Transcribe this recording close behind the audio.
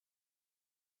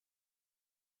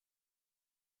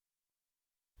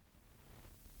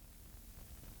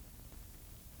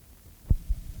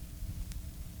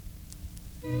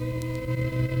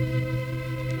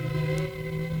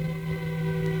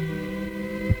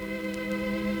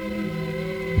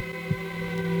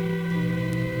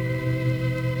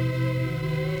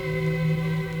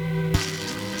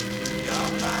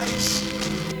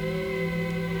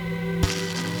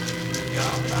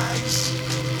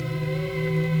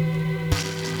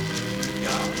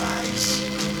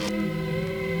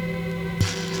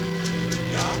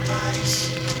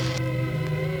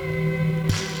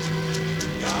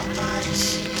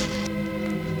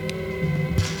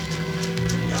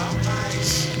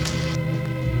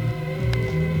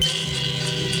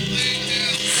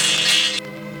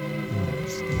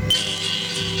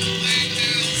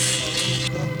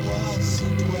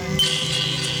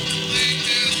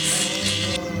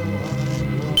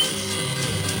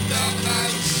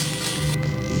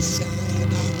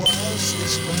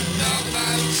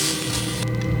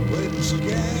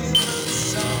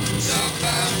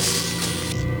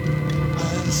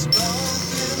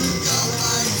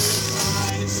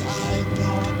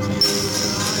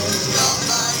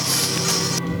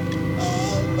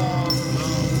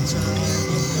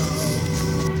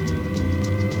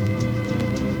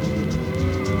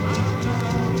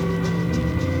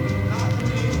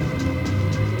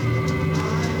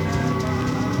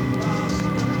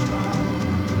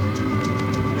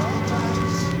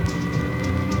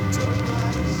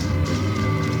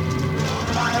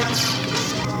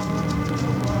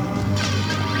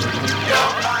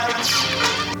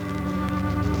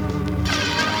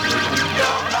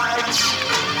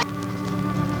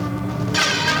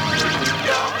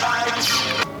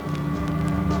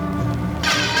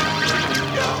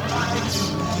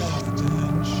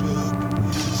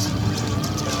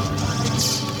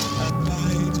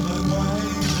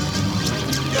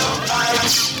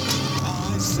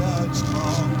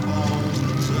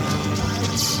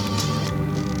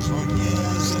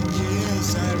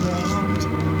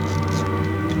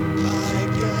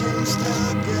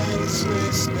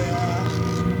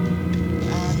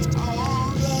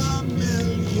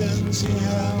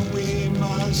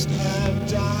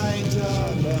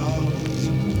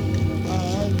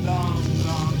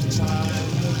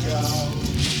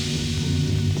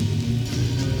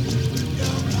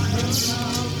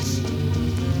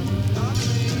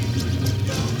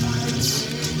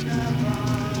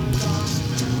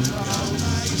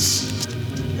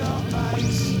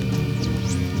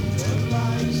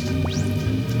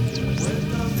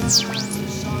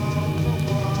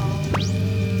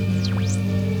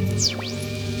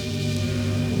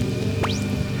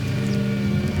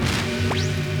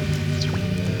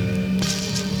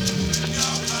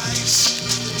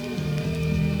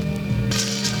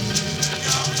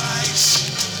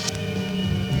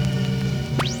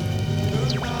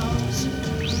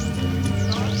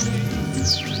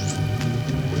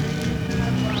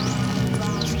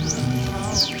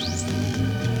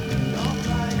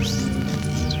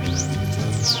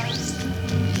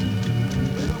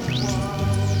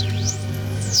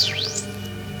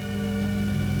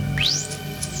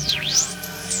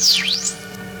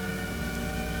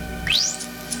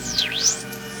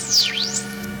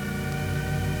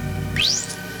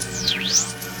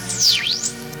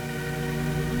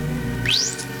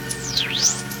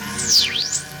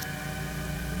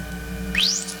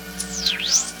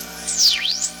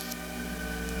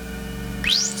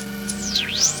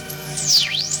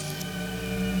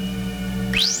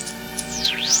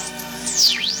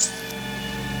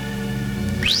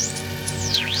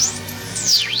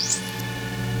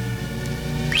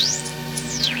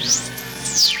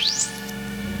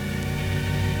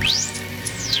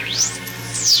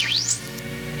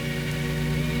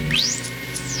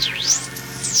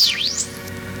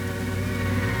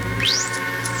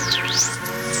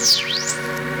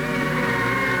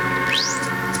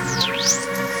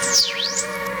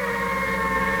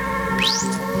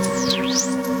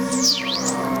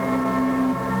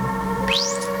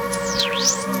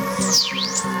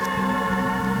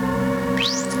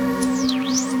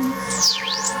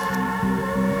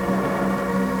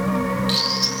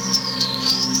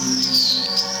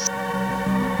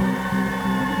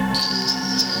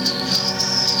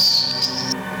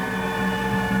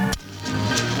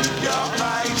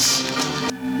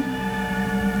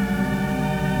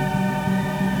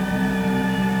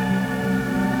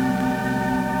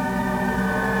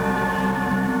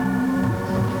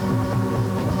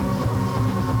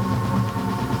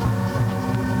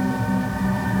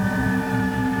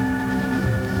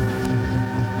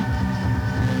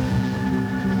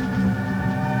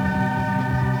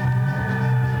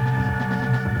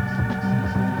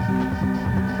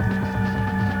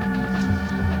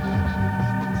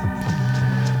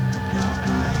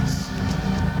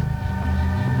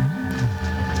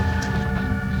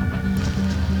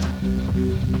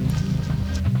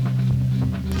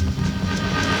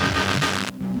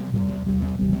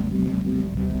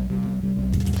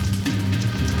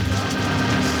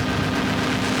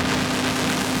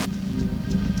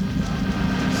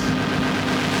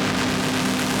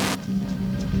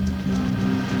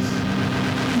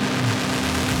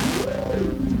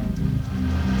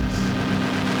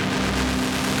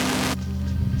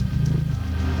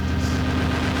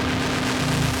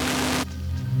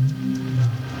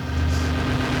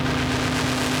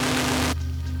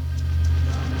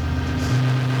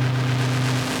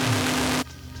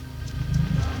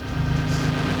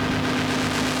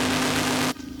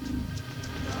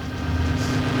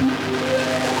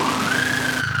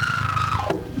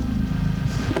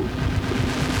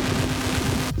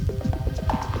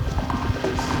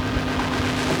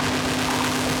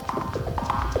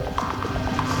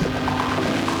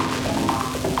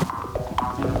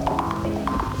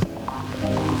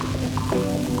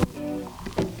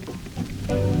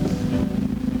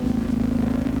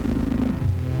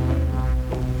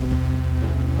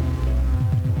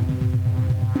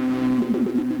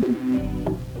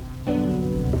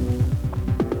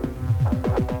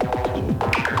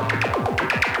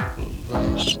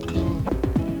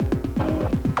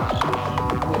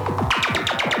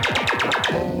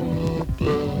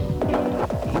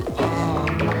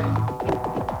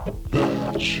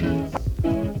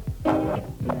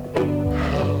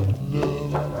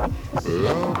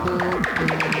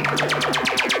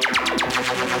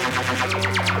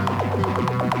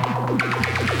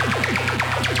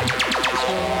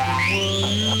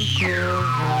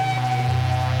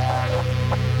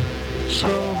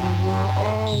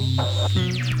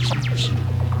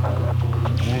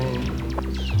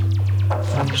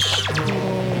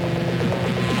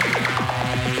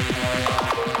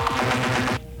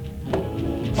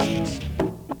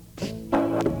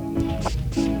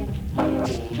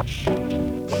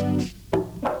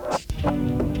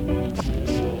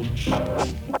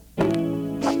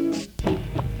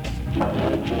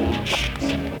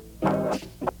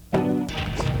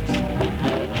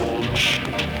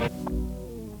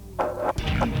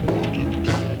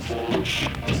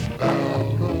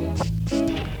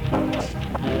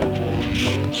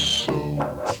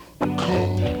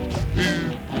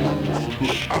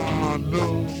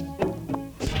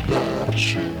I've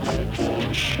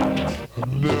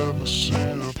never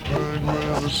seen a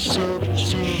penguin except in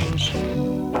a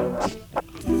zoo.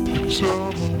 You tell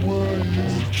me where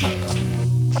you've been.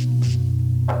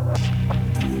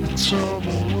 You tell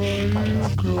me where you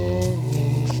go.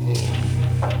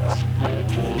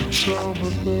 You tell me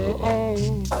they're all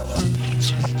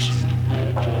 52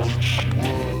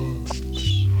 words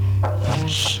for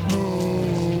snow.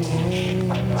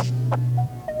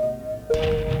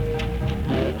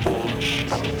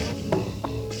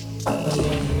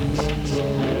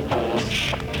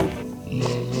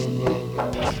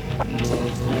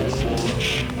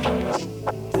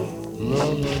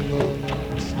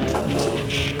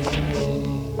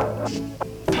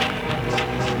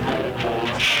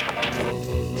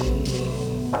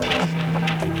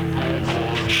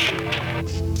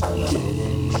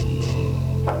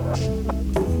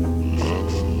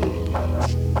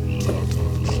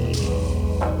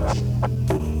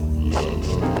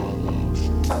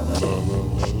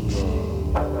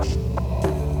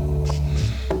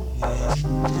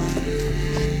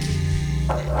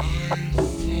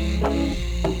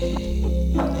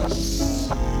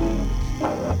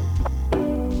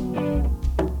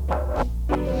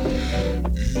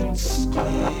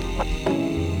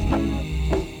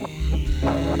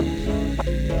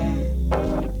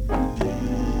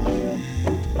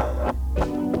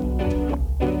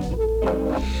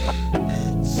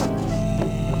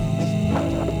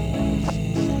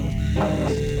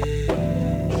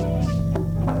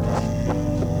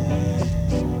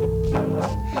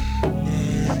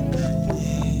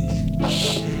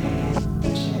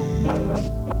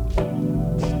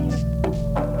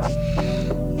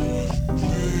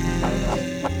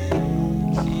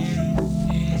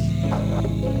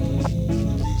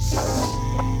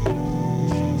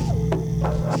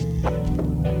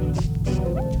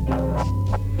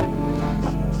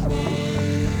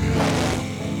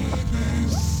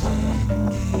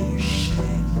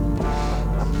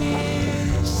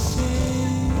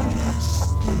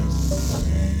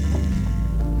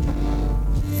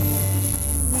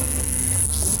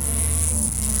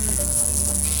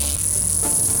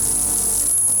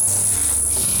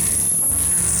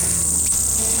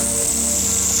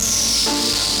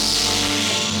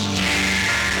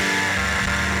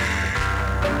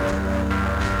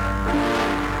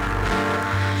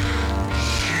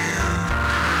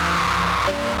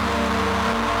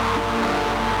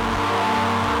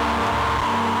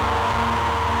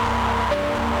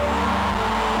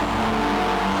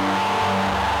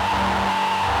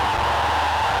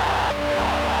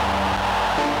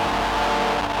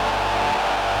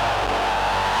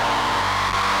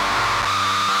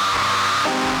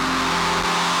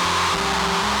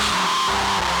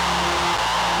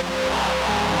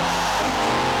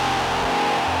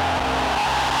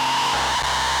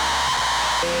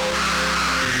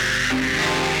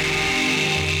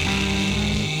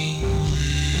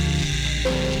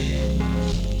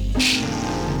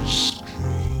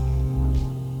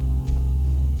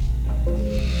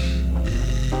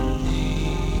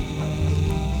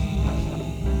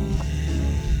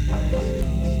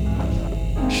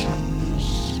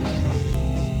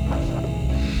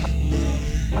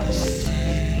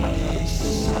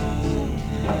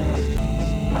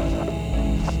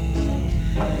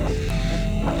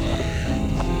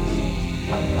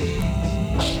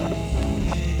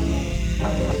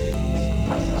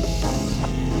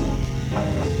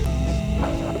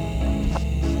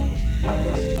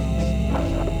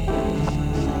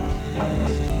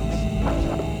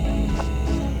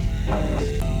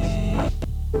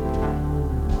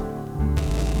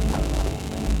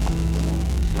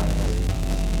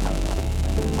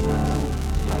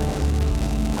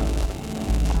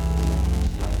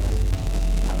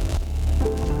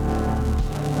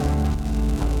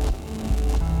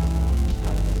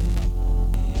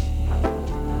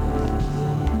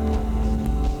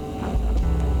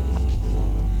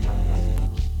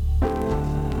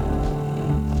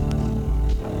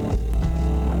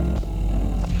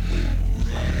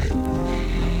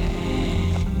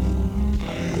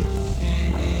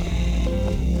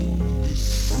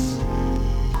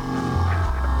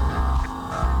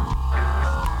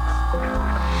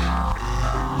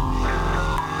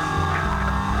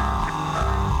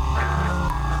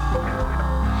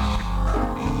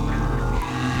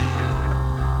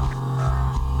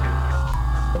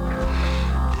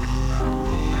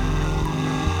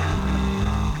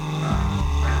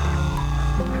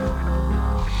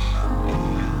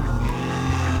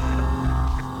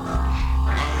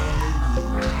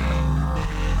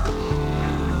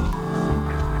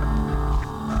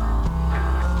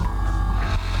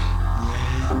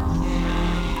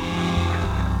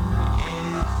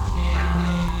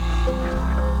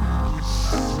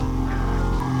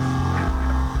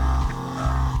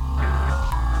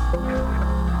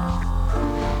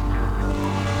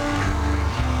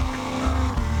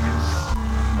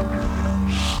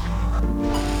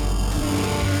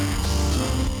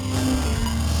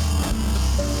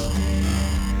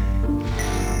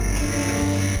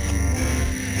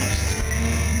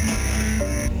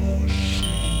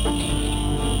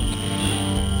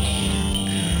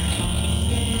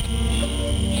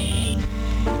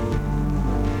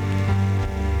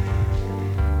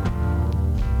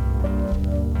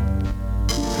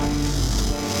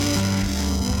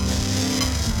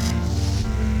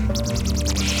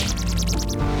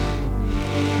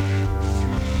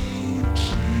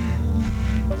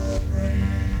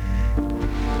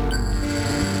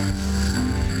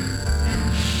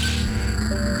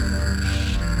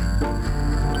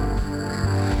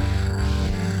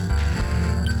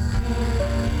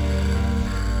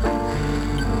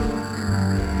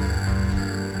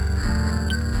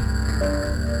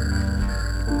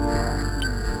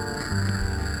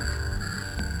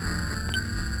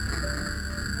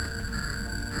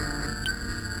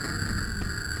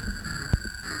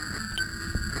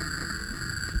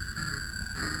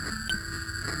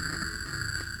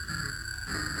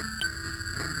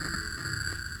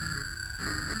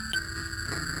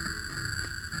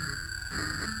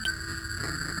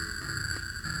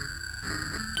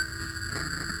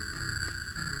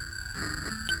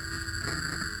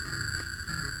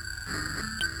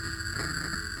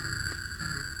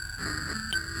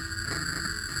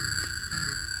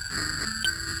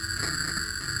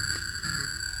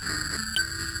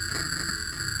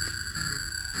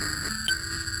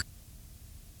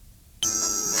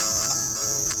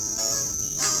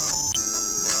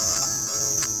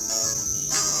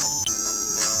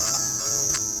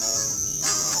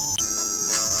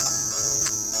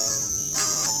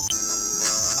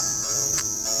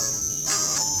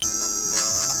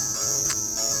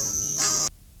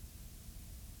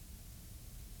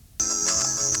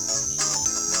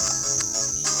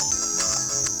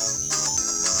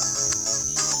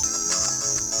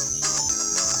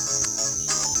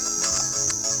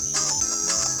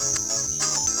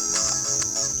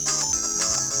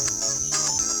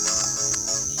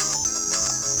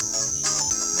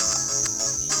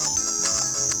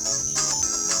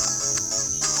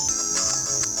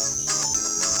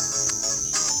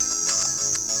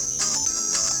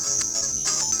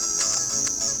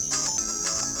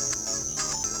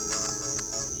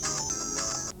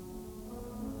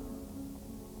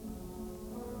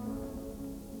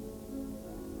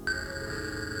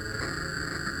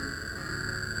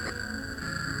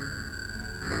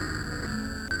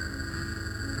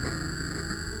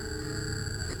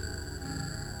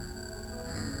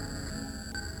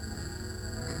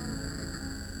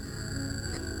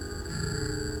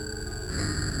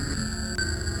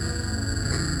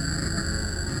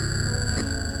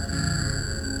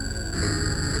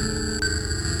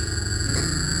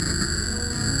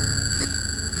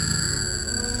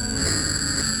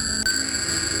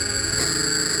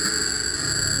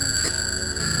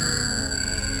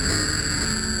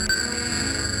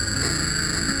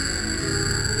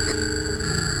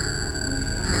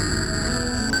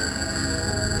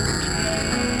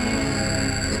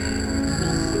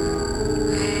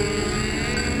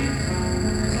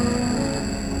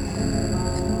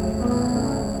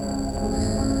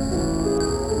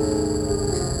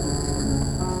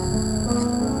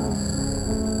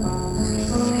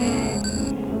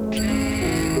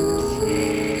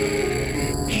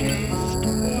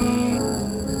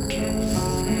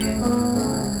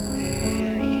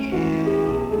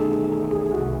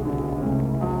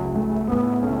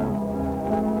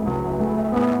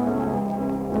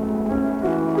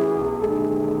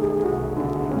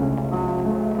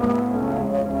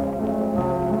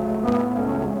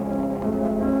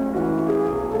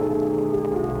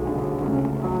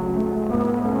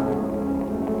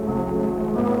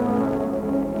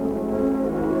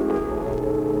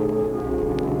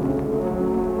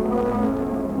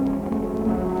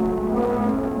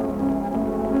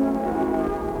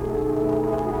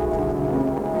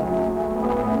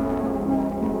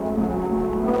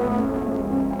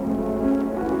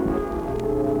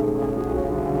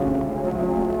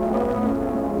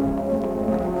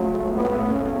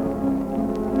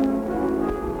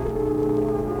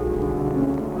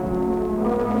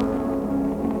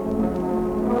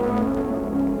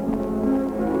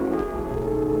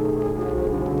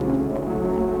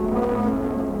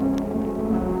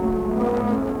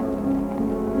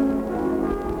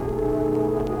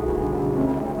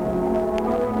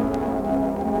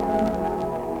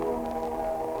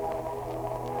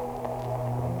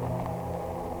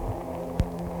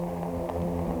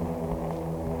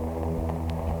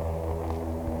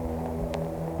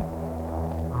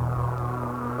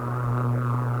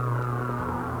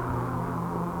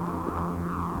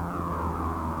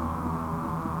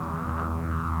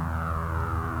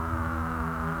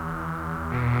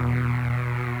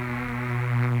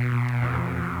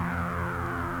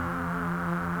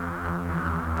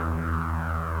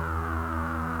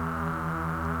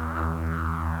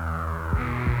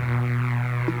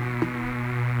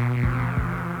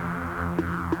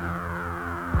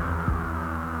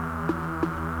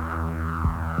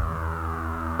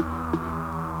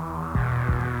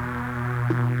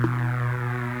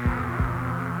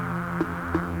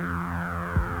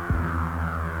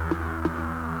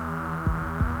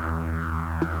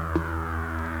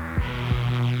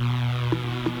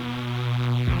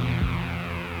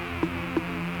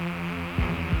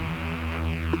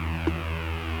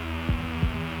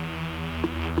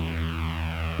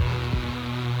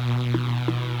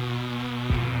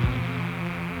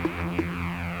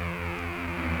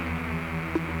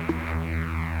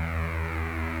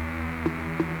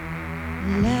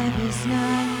 Love is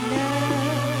not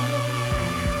love,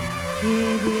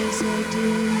 it is a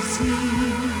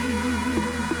disease.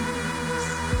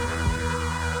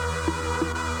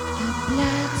 The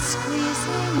blood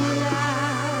squeezing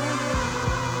love,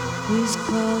 whose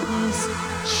coldness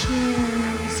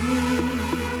chills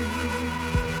me.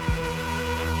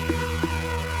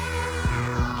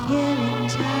 Killing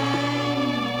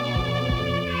time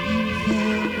and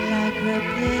felt like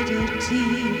rapidity.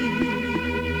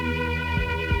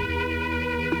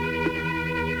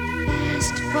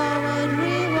 Fast forward,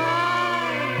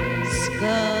 rewind,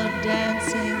 skull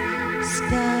dancing,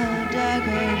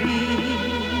 skullduggery.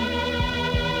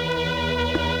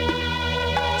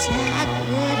 That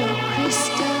little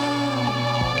crystal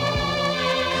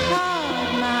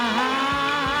caught my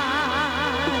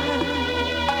eye.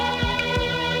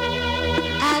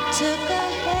 I took a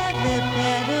heavy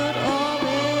pedaled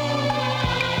orbit,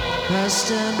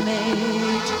 custom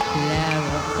made to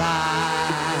clarify.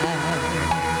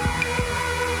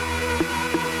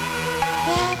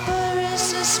 Vaporous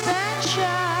suspension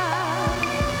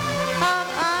of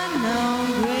unknown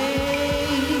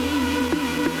grace.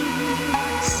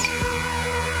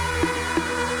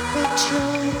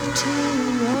 Betrothed to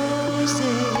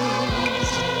roses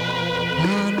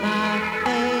on my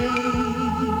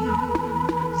face.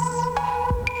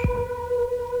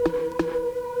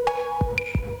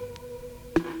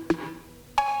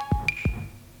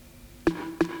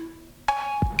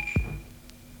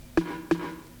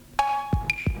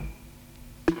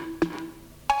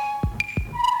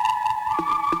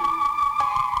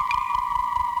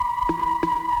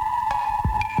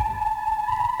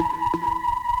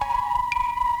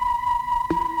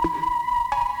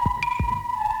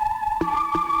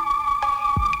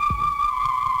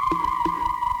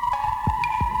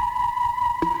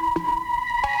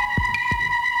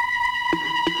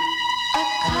 A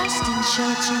constant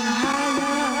searching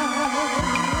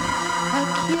hollow, a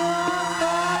cure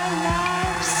for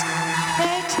life's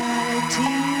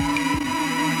fatality.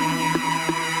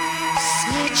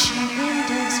 Searching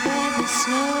windows where the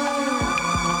snow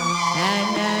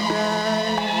and under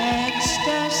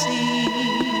ecstasy.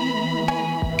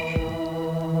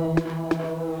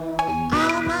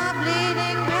 All my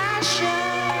bleeding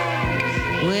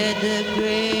passion with the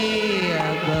gray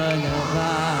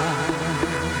boulevard.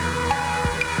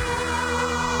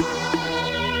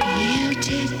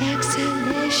 Muted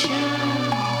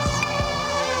exhalations,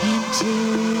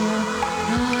 interior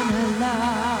monologues.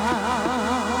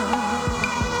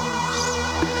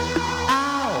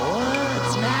 Our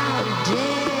words now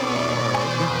dead,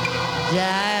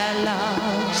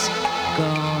 dialogues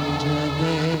gone to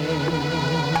bed.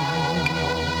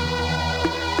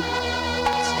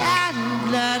 Satin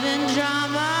blood and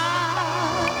drama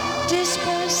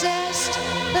dispossessed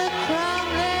the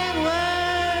crumbling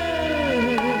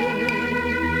world.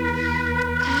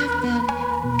 I've been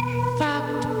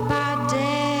fucked by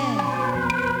death.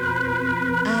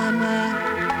 I'm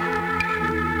a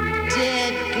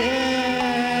dead girl.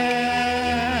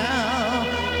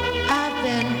 I've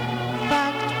been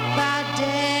fucked by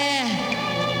death.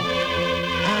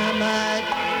 I'm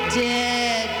a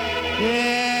dead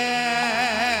girl.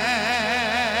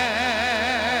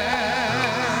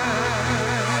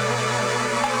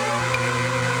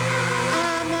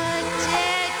 I'm a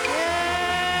dead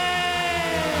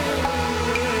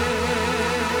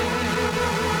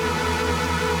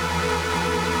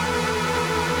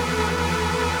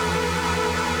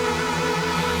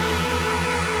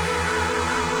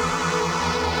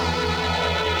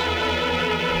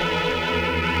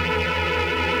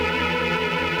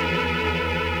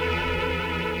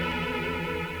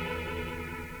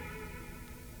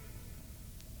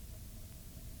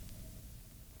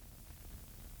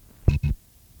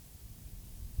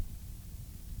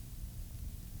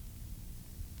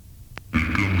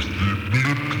Becomes the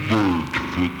network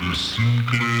for the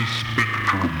single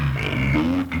spectrum.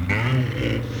 Load now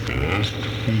or fast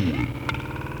forward.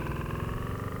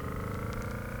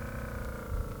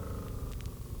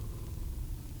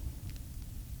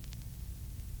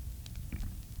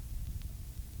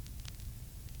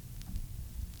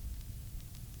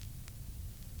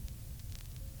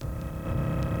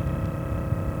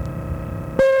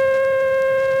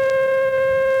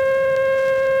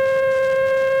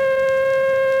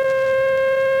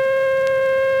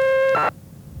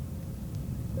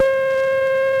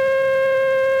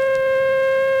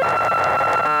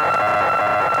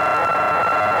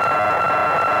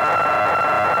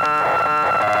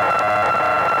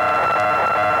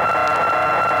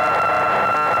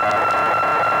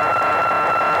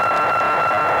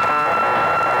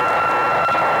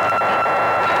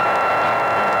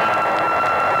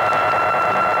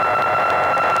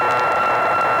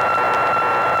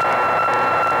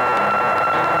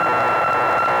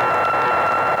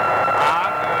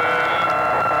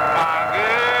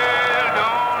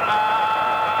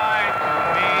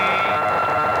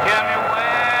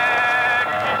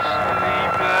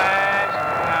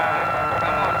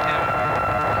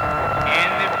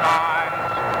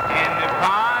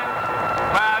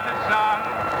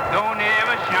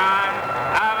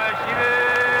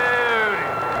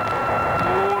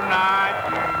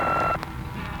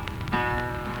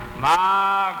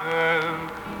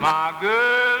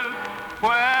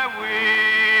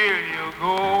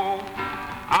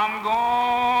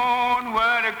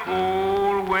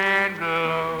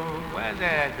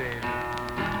 that,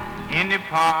 baby. In the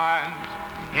ponds,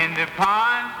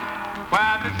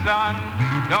 where the sun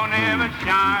don't ever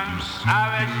shine, I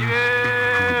bet you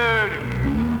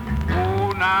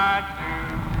all night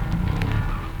through.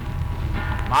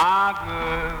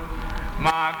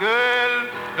 My girl,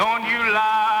 don't you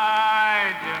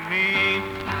lie to me.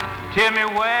 Tell me,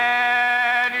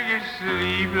 where did you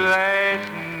sleep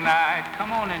last night?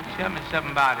 Come on and tell me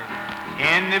something about it.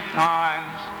 In the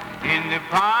ponds,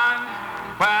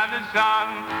 where the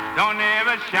sun don't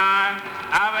ever shine,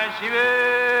 I was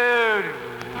shivered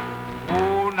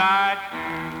all night.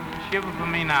 Shiver for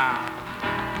me now.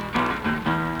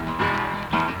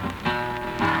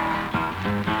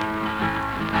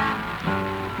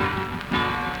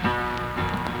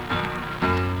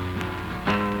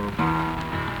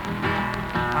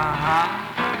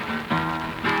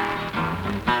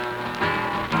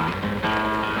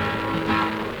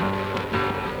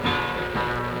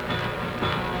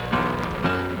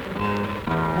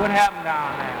 What happened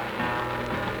down there?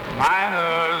 My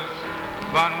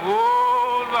husband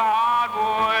was a hard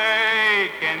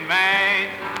working man,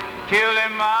 killed a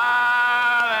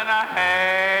mile and a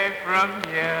half from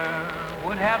here.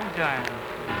 What happened to him?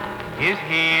 His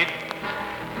head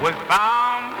was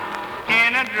found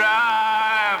in a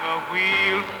driver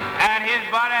wheel, and his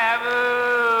body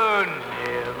haven't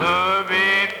never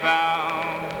been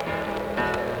found.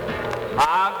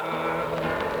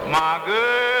 My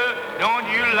girl, don't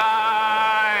you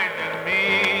lie to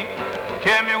me.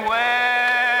 Tell me,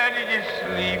 where did you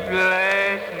sleep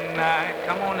last night?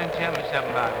 Come on and tell me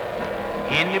something about it.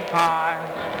 In the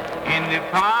ponds,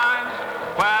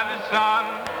 where the sun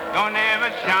don't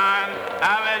ever shine,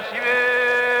 I bet you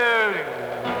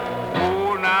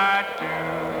all night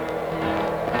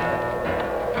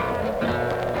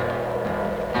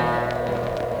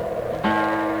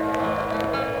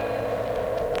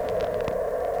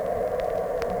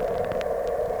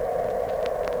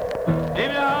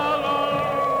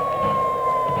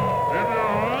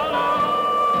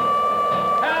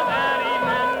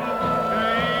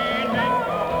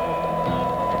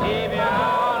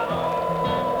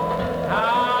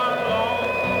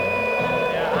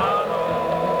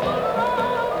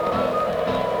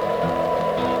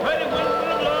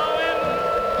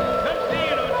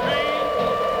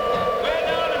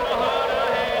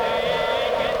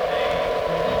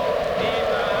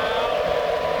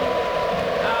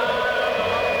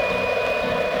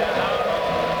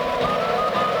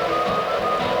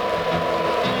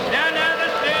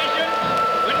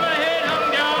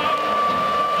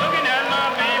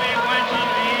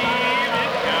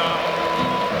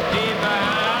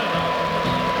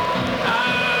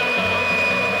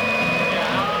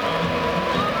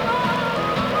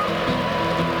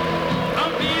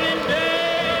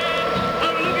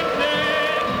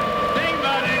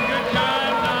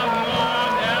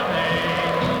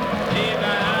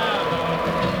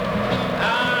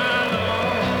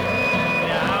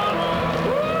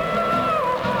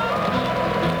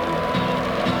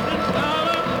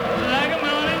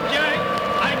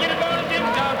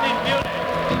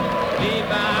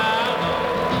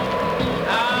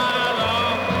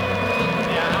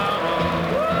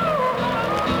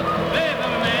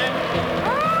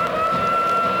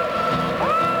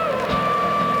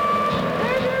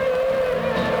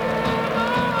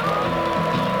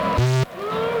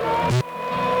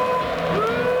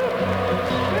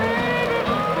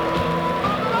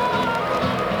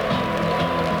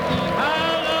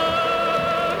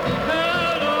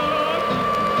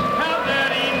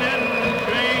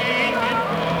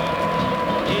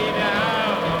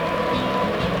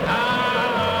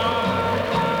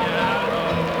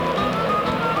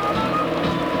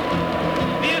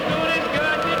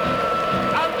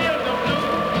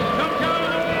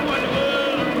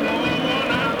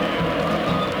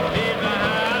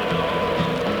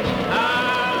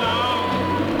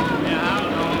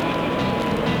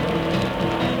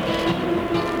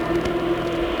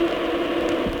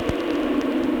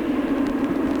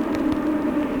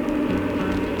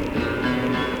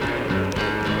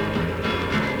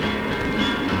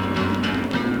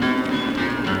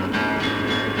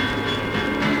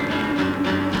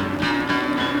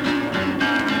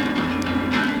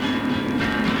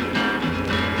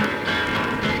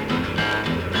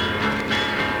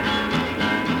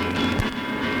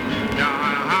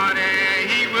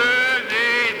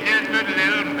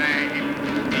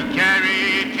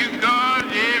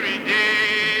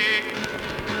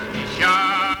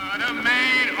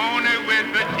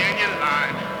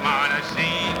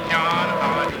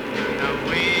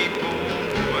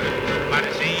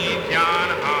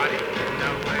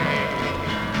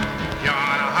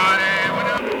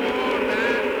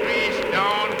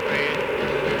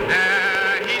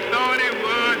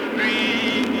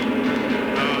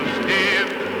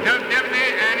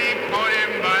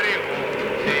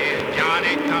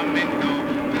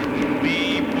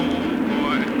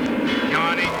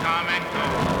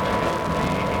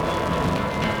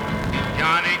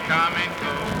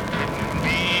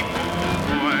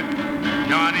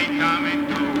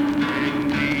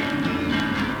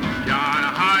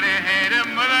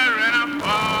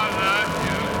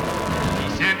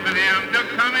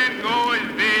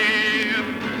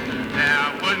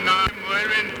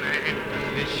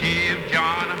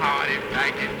John Hardy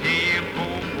back in jail,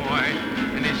 poor boy.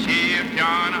 And the sheriff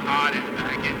John Hardy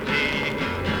back in jail.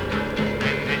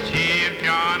 And the sheriff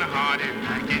John Hardy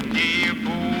back in jail,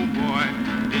 poor boy.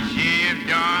 The sheriff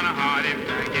John Hardy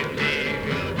back in jail.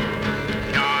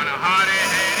 John Hardy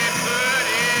had a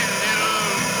pretty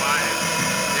little wife.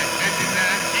 The dress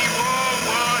that she wore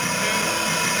was blue.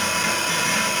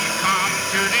 He come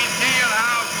to the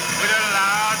jailhouse with a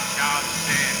loud shout,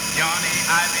 said, Johnny,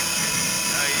 I've been good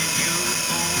to you,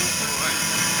 oh boy.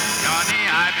 Johnny,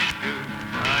 I've been good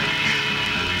to you.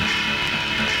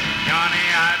 Johnny,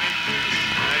 I've been good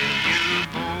to you,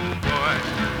 oh boy.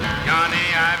 Johnny,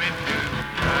 I've been good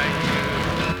to you.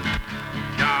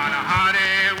 John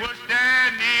Hardy was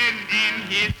standing in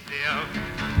his cell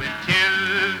with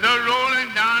tears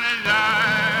rolling down his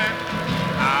eyes.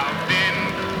 I've been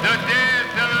the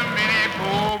death of many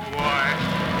poor boy,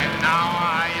 and now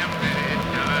I am ready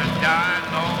to die,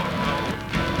 Lord, Lord.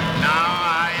 Now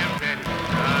I am ready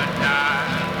to die.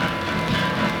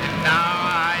 And now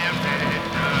I am ready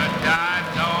to die,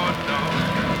 Lord, Lord.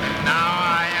 And now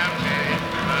I am ready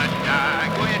to die.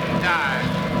 Go ahead and die.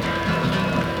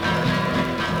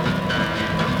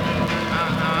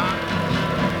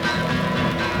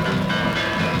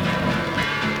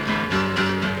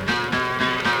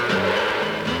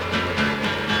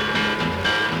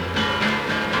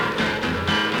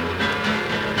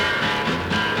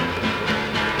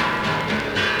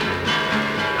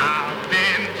 I've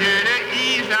been to the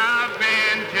east, I've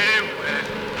been to the west,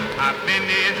 I've been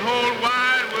this whole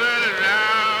wide world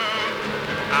around.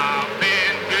 I've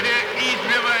been to the East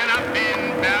River and I've been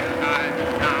baptized.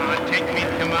 Now take me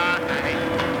to my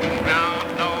hanging ground,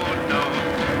 Lord, Lord.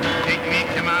 Take me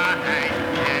to my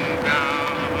hanging ground.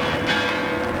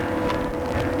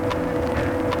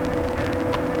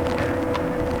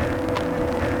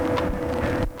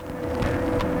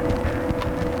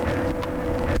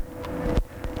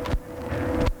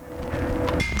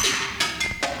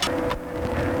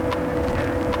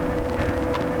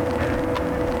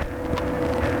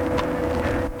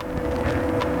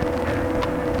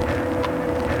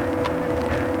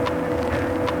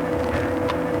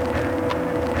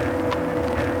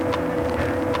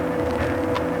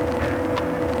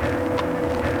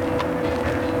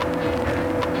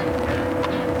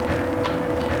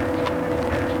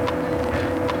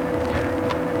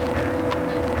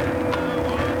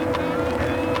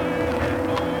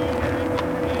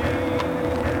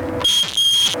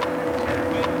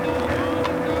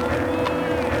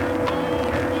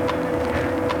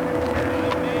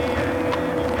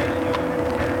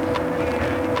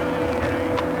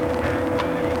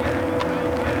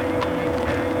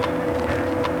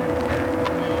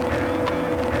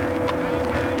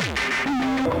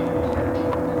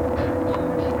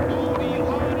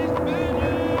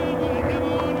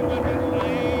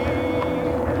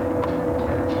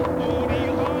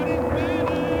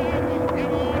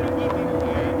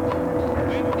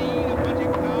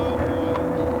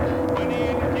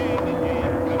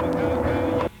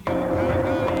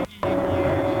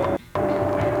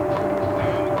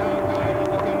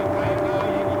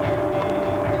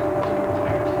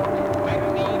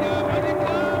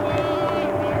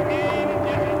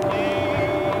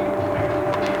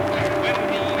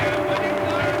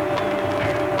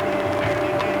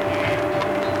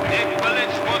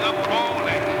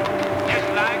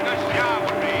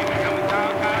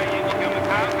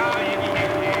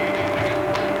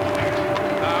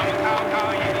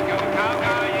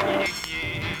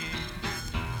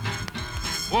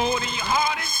 Oh, the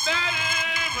hardest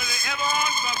battle was ever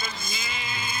on Bunker's Hill.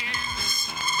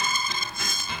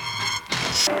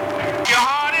 The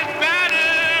hardest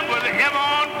battle was ever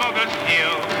on Bunker's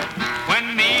Hill.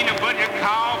 When me and a bunch of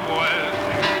cowboys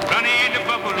running into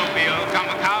Buffalo Bill. Come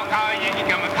a cow, cow, yiggy,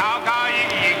 come a cow, cow,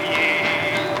 yiggy, yiggy,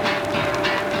 yiggy.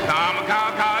 Come a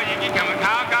cow, cow, yiggy, come a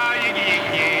cow, cow, yiggy,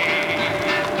 yiggy,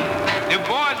 yiggy. The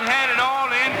boys had it all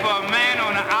in for a man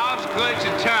on the outskirts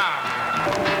of town.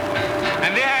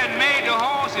 And they had made the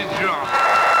horses drunk.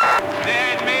 They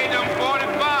had made them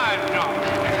 45 drunk.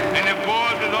 And the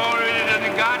boys had already done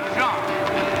got drunk.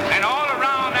 And all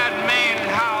around that man's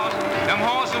house, them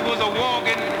horses was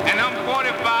a-walking, and them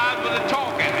 45 was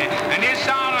a-talking. And they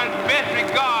sounded best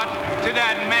regard to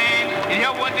that man. And hear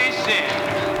what they said.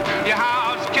 Your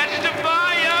house catches a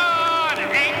fire, there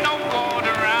ain't no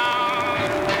water around.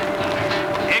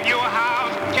 If your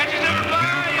house catches a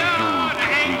fire,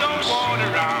 there ain't no water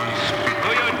around.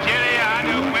 Throw your jelly out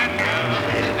the window,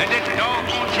 and this dog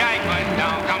won't shake one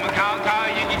down. Come a cow, cow,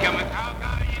 yiggy, come a cow,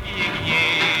 cow, yiggy, yiggy,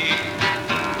 yiggy.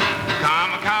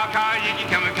 Come a cow, cow, yiggy,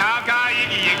 come a cow, cow,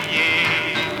 yiggy, yiggy,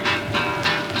 yiggy.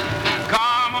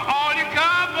 Come all you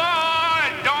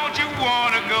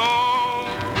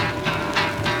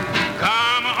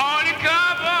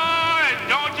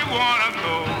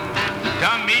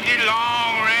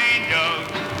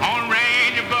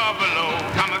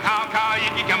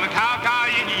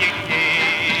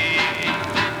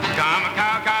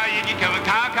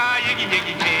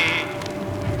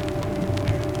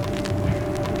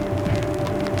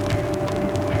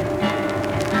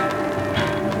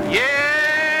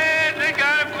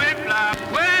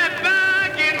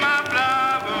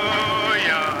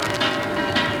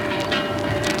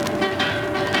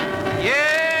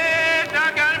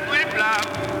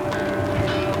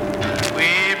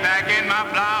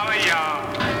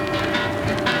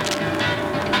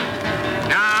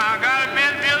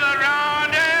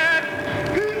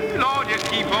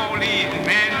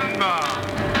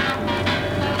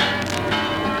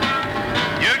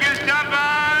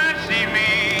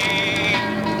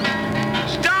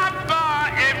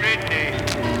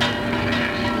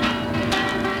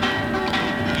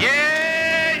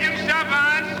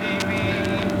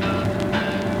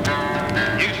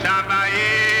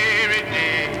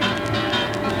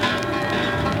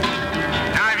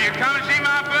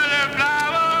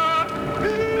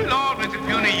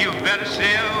better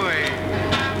stay away.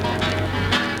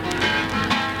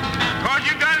 'Cause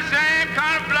you got the same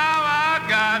kind of flower I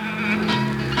got.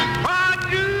 Why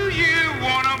do you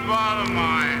wanna bother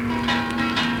mine?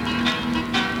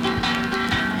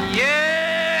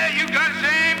 Yeah, you got the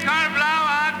same kind of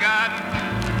flower I got.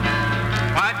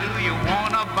 Why do you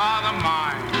wanna bother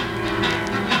mine?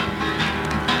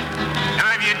 Now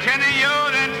if you tend to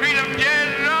yours and treat them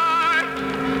just right,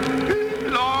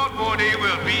 Lord, boy, they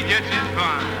will be just as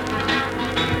fine.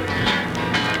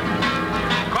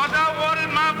 'Cause I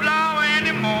watered my flower in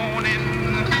the morning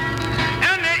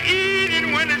and the evening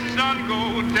when the sun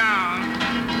goes down.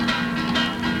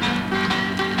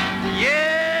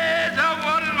 Yes, I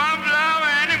watered my flower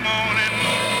in the morning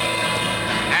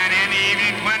and in the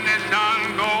evening when the sun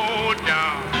goes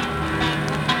down.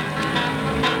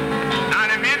 Now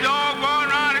the men all going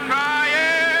around and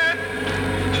crying,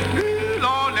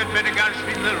 Lord, let's better got a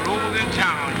sweet little rose in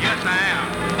town. Yes, I am.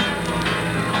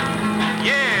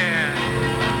 Yeah.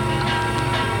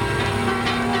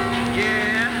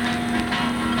 Yeah.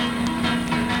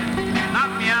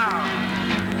 Knock me out.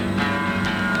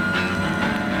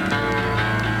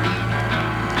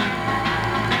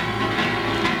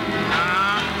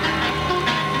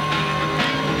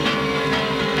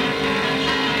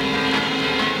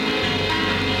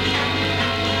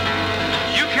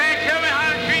 You can't tell me how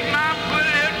to treat my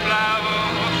pretty little flower.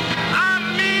 I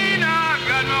mean, I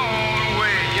got my own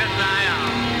way. Yes, I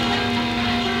am.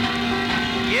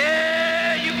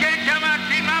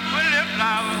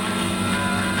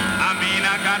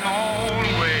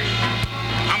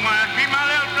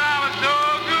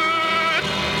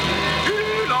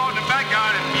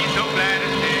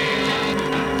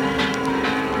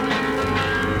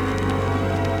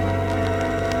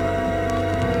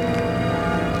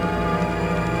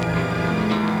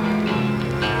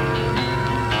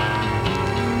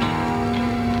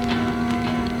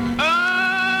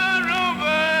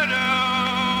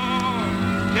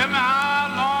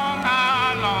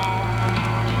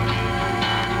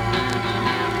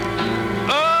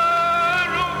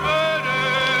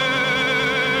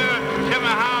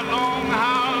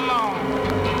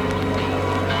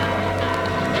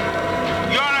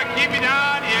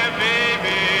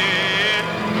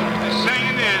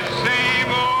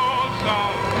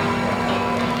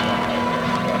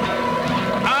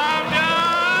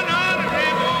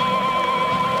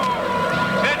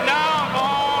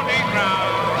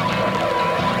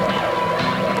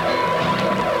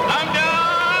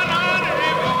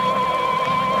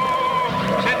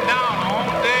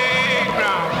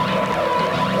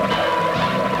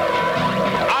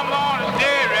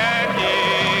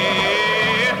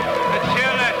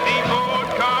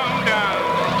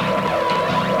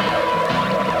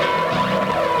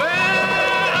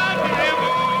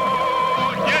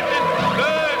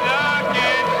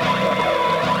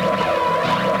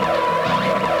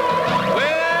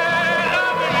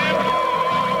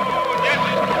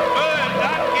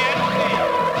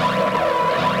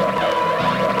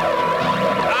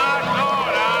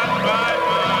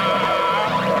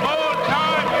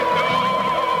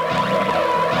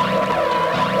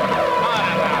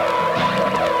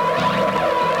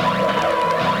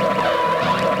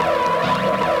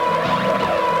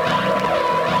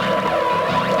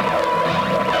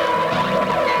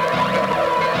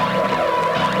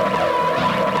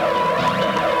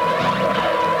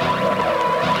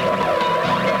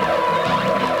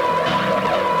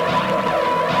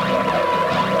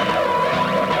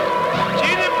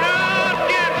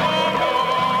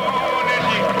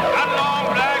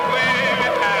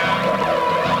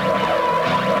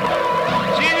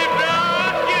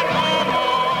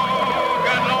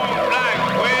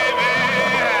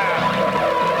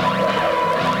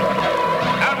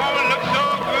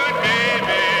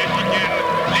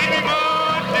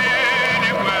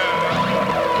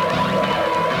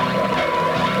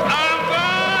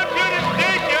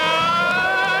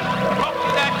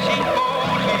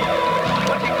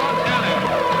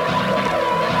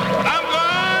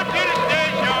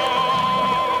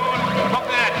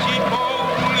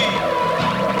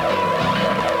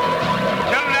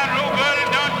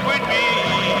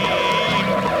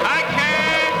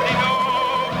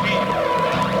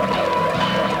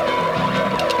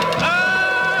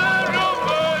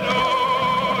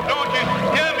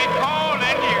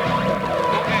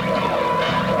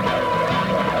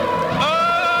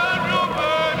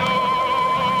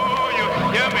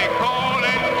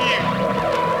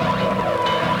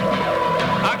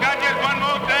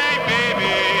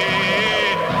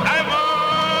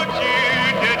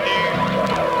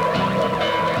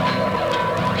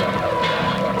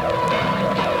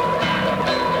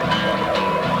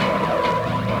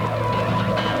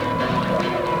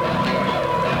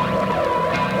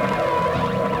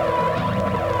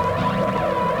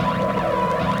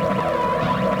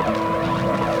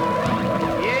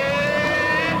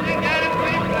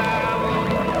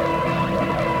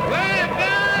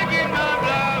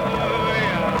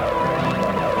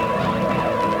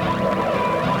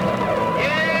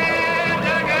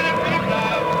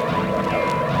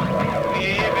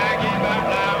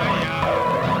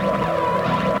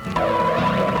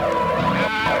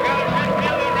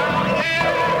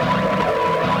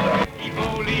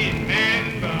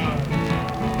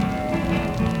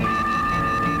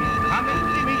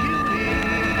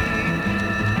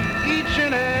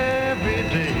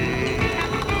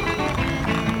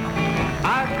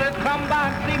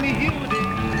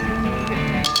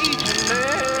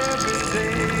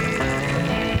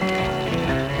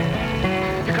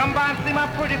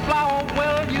 pretty flower,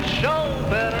 well, you sure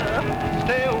better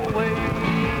stay away.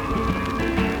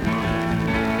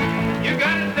 You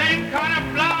got the same kind of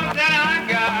flowers that I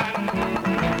got.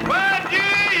 What do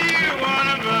you want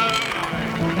about mine?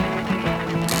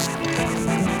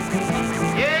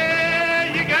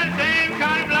 Yeah, you got the same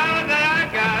kind of flowers that I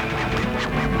got.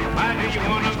 Why do you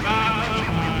want about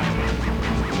mine?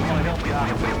 I want to help you out.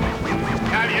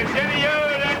 Have you seen you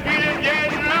that Peter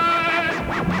Jackson Lord?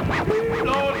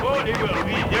 Lord, Lord, he will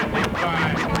be just as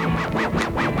fine.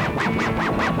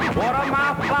 Water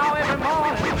my flower every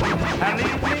morning and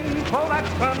evening before that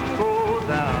sun goes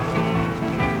down.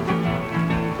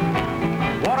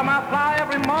 Water my flower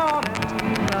every morning,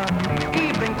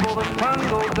 evening before the sun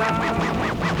goes down.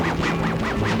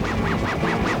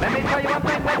 Let me tell you one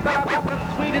thing, that I got the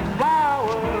sweetest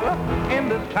flower in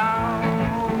this town.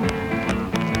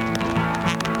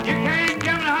 You can't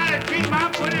tell me how to treat my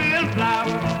pretty little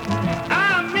flower. I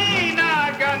mean, I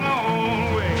got my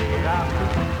own way.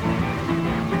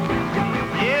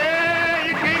 Yeah,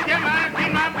 you can't tell me how to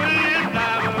treat my pretty little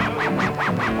flower.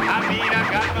 I mean, I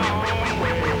got my own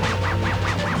way.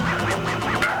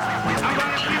 I'm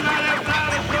gonna treat my little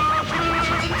flower so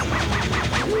good.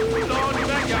 Lord, you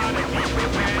got to be so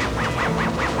bad.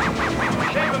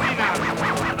 Shake with me now.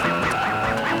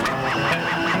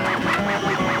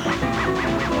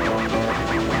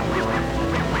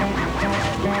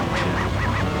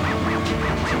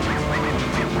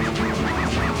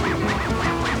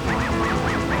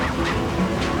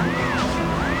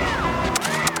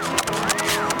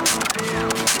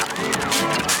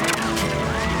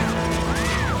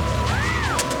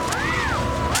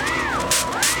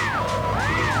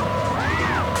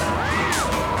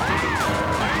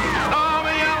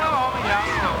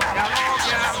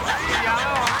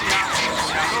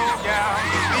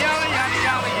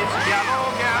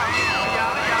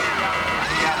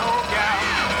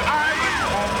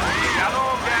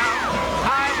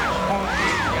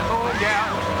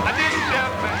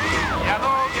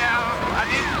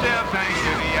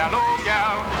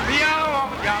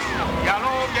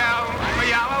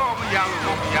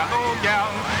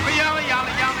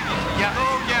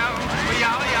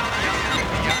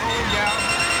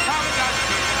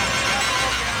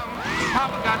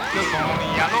 Papa got stuck on the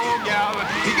yellow gal.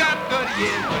 He got 30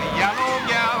 years for the yellow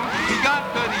gal. He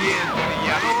got 30 years for the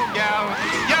yellow gal.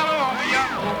 Yellow on the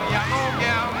yellow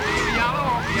gal. The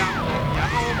yellow on the yellow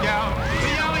gal. The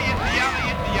yellow is the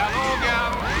yellow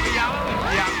gal. The yellow is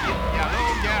the yellow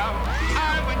gal.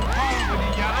 I went home with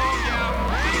the yellow gal.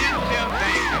 I didn't sell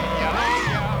things to the yellow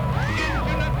gal. Didn't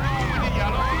do nothing wrong with the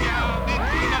yellow gal. Didn't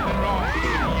do nothing wrong with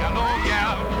the yellow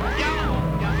gal.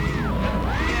 Yellow gal.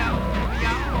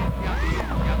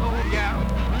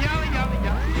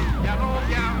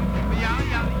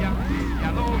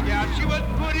 She was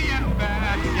pretty and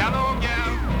bad, yellow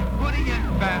gal, pretty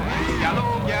and bad,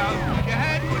 yellow gal. She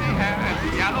had pretty hair,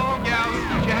 yellow gal.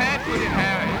 She had pretty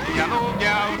hair, yellow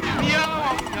gal,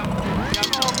 yellow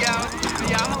gal,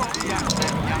 yellow gal,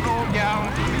 yellow gal,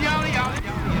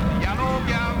 yellow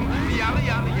gal, yellow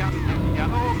gal,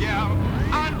 yellow gal.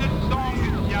 On this song,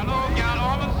 this yellow gal,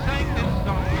 always sing this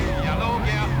song, yellow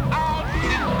gal.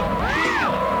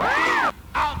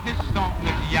 Out this song,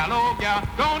 this yellow gal.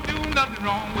 Don't do nothing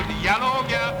wrong with the yellow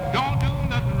gal. Don't do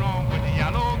nothing wrong with the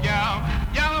yellow gal.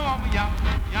 Yellow on the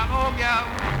yellow gal.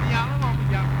 Yellow on the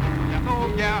yellow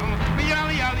gal.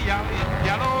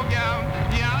 Yellow gal.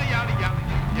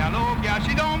 Yellow gal.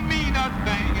 She don't mean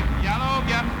nothing. It's yellow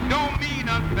gal. Don't mean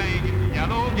nothing. It's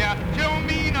yellow gal. She don't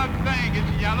mean nothing.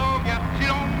 It's yellow gal. She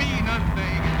don't mean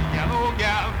nothing. It's yellow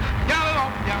gal.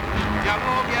 Yellow gal.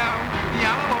 Yellow gal.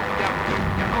 Yellow gal.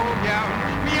 Yellow gal.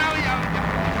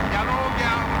 Yellow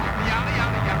gal.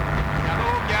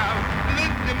 Yellow gal.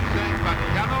 Let them sing by the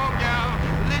yellow gal.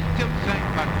 Let them sing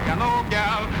by the yellow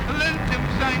gal. Let them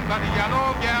sing by the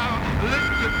yellow gal. Let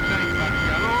them sing by the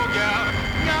yellow gal.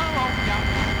 Yellow gal.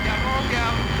 Yellow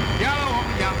gal. Yellow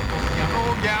gal. Yellow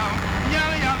gal.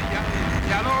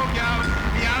 Yellow gal.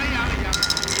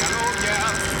 Yellow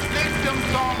gal. Let them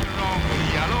song along with the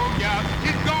yellow gal.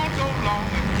 She's gone so long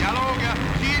with the yellow gal.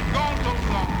 She's gone so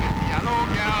long with the yellow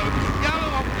gal.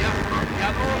 Yellow gal.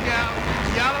 Yellow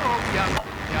gal.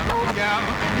 Yellow gal.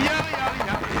 Yellow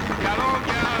gal. Yellow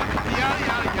gal.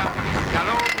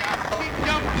 Yellow gal. She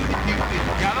jumped to the cutest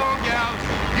yellow gal.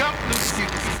 Jumped to the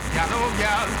cutest yellow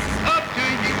gal. Up to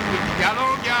you with the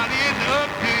yellow gal. It's up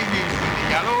to you with the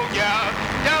yellow gal.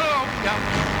 Yellow gal.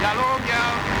 Yellow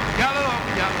gal. Yellow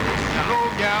gal. Yellow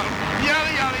gal.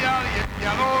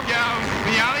 Yellow